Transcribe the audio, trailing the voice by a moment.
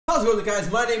How's it going,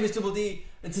 guys? My name is Double D,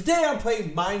 and today I'm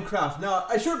playing Minecraft. Now,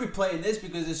 I shouldn't be playing this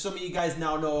because as some of you guys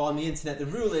now know on the internet, the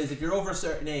rule is if you're over a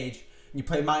certain age and you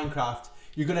play Minecraft,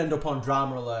 you're going to end up on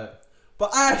Drama Alert.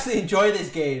 But I actually enjoy this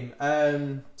game,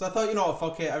 so I thought, you know what,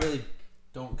 fuck it, I really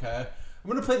don't care. I'm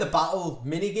going to play the battle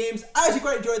mini games. I actually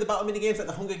quite enjoy the battle mini games, like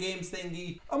the Hunger Games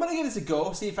thingy. I'm going to give this a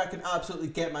go, see if I can absolutely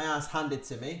get my ass handed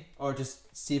to me, or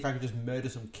just see if I can just murder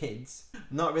some kids.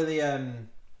 I'm not really, I'm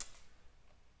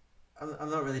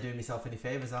not really doing myself any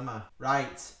favours, am I?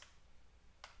 Right.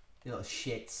 You little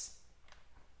shits.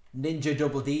 Ninja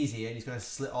Double D's here, and he's going to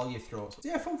slit all your throats. So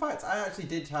yeah, fun fact, I actually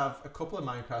did have a couple of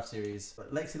Minecraft series.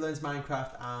 Lexi Learns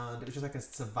Minecraft, and it was just like a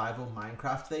survival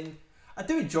Minecraft thing. I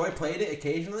do enjoy playing it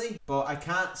occasionally, but I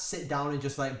can't sit down and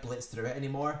just like blitz through it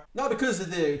anymore. Not because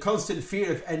of the constant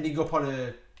fear of ending up on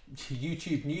a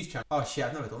YouTube news channel. Oh shit,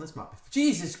 I've never done this map before.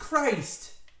 Jesus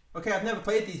Christ! Okay, I've never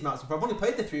played these maps before. I've only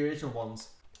played the 3 original ones.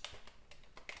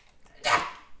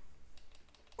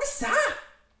 What's that?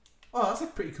 Oh, that's a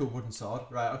pretty cool wooden sword.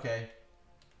 Right, okay.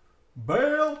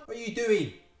 Bale, what are you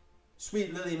doing?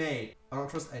 Sweet Lily mate. I don't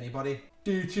trust anybody.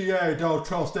 DTA, don't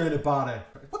trust anybody.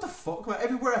 What the fuck, man?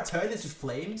 Everywhere I turn it's just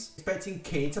flames. Expecting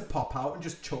Kane to pop out and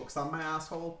just choke slam my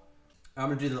asshole. I'm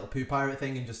gonna do the little poo pirate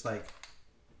thing and just like,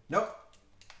 nope.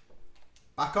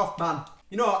 Back off, man.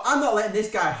 You know what? I'm not letting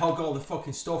this guy hog all the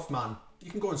fucking stuff, man.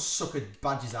 You can go and suck a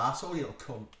Badger's asshole, you little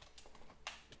cunt.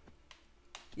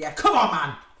 Yeah, come on,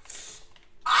 man.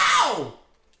 Ow!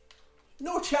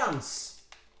 No chance.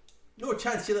 No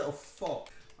chance, you little fuck.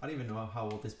 I don't even know how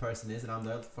old this person is, and I'm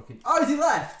the fucking... Oh, is he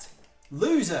left?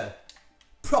 Loser.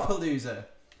 Proper loser.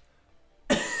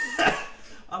 I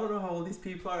don't know how old these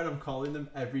people are, and I'm calling them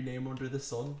every name under the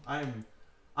sun. I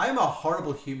am a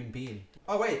horrible human being.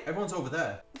 Oh, wait, everyone's over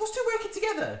there. Are those two working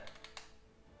together?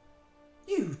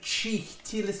 You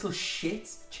cheeky little shit.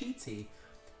 Cheaty.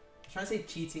 I'm trying to say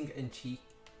cheating and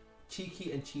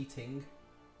cheeky and cheating.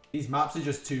 These maps are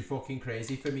just too fucking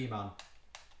crazy for me, man.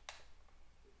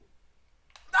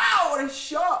 Ow! What a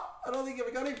shot! I don't think I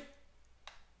ever got him.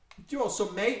 Do you want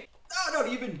some, mate? No,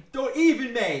 don't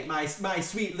even, mate. My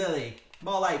sweet Lily.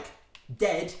 More like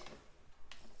dead.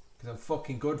 Because I'm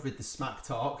fucking good with the smack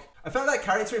talk. I found that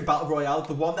character in Battle Royale,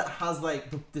 the one that has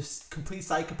like this complete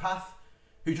psychopath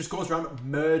who just goes around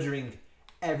murdering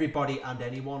everybody and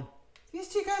anyone. These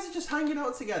two guys are just hanging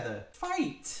out together.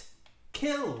 Fight.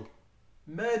 Kill.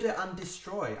 Murder and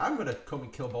destroy. I'm going to come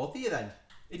and kill both of you then.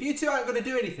 If you two aren't going to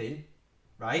do anything,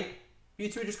 right? If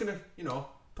you two are just going to, you know,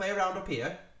 play around up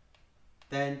here,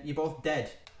 then you're both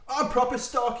dead. Oh, proper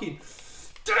stalking.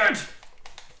 Dead!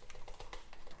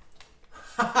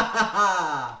 Ha ha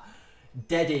ha!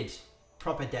 Deaded.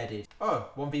 Proper deaded. Oh,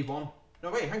 1v1. No,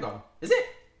 wait, hang on. Is it?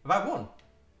 Have I won?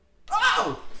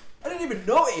 Oh! I didn't even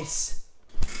notice!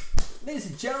 Ladies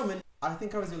and gentlemen, I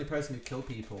think I was the only person who killed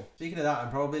people. Speaking of that,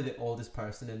 I'm probably the oldest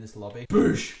person in this lobby.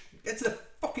 Boosh! Get to the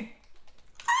fucking...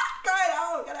 Ah, get it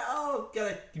out! Get it out!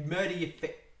 Gotta murder your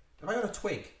fit. Have I got a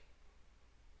twig?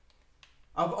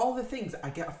 Of all the things, I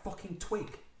get a fucking twig.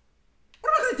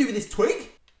 What am I gonna do with this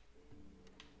twig?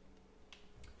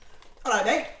 Alright,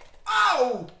 mate.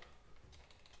 Ow!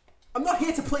 I'm not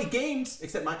here to play games.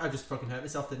 Except I just fucking hurt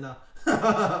myself, didn't I?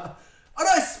 Oh no,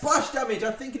 it's splash damage.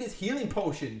 I'm thinking it's healing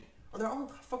potion. Oh, they're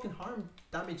all fucking harm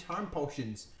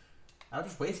potions. I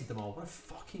just wasted them all. What a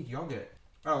fucking yogurt.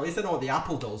 Oh, at least I know what the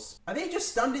apple does. Are they just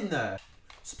standing there?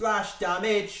 Splash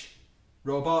damage.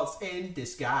 Robots in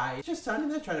disguise. Just standing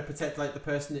there trying to protect like the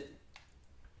person that,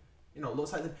 you know,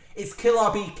 looks like them. It's kill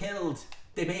or be killed.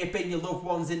 They may have been your loved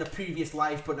ones in a previous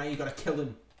life, but now you gotta kill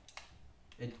them.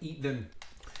 And eat them.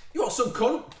 You want some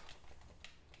cunt?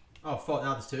 Oh fuck,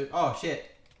 now there's two. Oh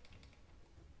shit.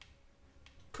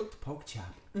 Cooked pork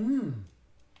chop. Mmm.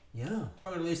 Yeah.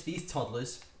 I'm gonna lose these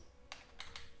toddlers.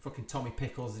 Fucking Tommy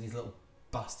Pickles and his little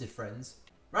bastard friends.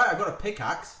 Right, I've got a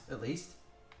pickaxe, at least.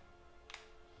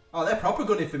 Oh, they're proper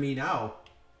gunning for me now.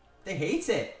 They hate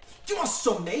it. Do you want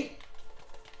some, mate?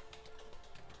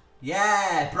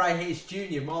 Yeah, Bright H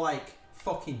Jr. More like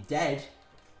fucking dead.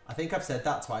 I think I've said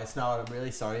that twice now, and I'm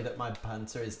really sorry that my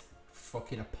banter is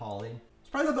fucking appalling.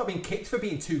 Surprised I've not been kicked for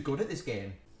being too good at this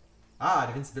game. Ah,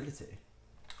 invincibility.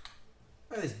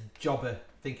 Look at this jobber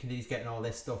thinking he's getting all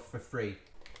this stuff for free.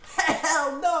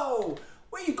 Hell no!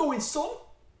 Where you going, son?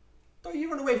 Don't you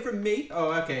run away from me.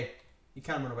 Oh, okay. You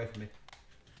can run away from me.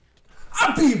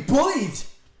 I'm being bullied!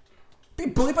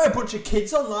 Being bullied by a bunch of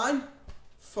kids online?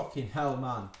 Fucking hell,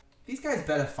 man. These guys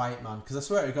better fight, man, because I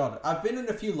swear to God, I've been in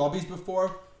a few lobbies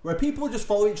before where people just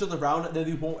follow each other around and then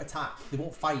they won't attack. They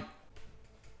won't fight.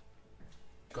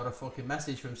 Got a fucking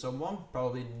message from someone.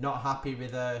 Probably not happy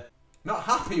with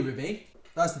me.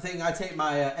 That's the thing, I take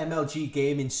my MLG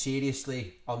gaming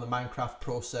seriously on the Minecraft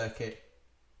Pro circuit.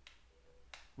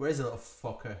 Where is the little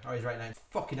fucker? Oh, he's right now.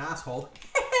 Fucking asshole.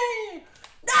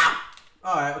 No!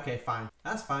 Alright, okay, fine.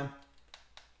 That's fine.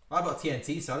 I've got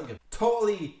TNT, so I don't give.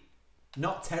 Totally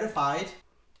not terrified.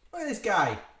 Look at this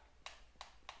guy.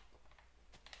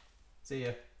 See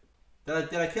ya.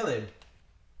 Did I kill him?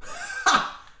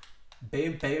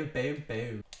 Boom, boom, boom,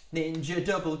 boom. Ninja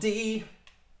Double D.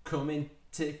 Coming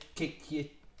to kick your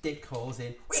dick holes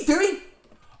in. What are you doing?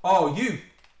 Oh, you.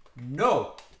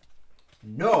 No.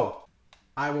 No.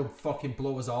 I will fucking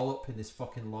blow us all up in this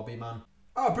fucking lobby, man.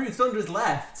 Oh, Brute Thunder's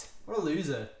left. What a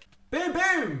loser. Boom,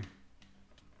 boom.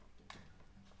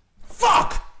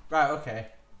 Fuck! Right, okay.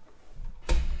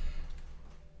 It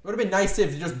would have been nice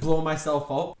to just blow myself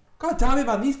up. God damn it,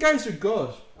 man. These guys are good.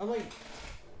 I'm like,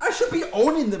 I should be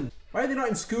owning them. Why are they not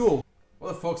in school? What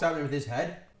the fuck's happening with his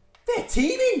head? They're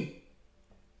teaming!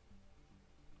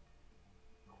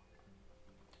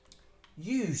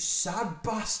 You sad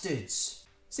bastards.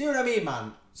 See what I mean,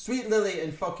 man? Sweet Lily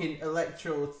and fucking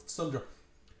Electro Sundra.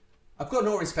 I've got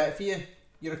no respect for you.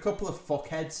 You're a couple of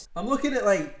fuckheads. I'm looking at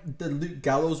like the Luke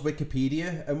Gallows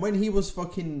Wikipedia, and when he was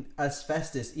fucking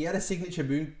asbestos, he had a signature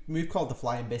move called the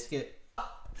Flying Biscuit.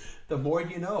 The more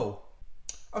you know.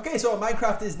 Okay, so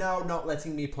Minecraft is now not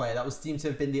letting me play. That seems to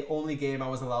have been the only game I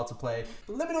was allowed to play.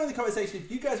 But let me know in the comment section if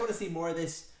you guys want to see more of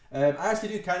this. I actually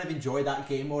do kind of enjoy that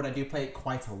game mode. I do play it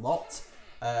quite a lot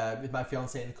with my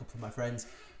fiance and a couple of my friends.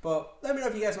 But let me know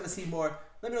if you guys want to see more.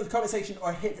 Let me know in the comment section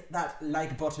or hit that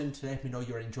like button to let me know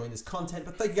you're enjoying this content.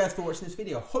 But thank you guys for watching this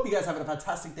video. Hope you guys are having a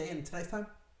fantastic day, and until next time,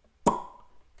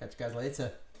 catch you guys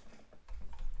later.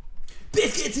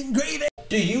 Biscuits and gravy!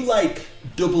 Do you like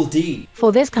Double D?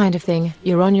 For this kind of thing,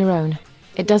 you're on your own.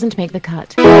 It doesn't make the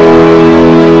cut.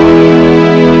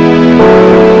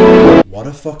 What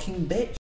a fucking bitch.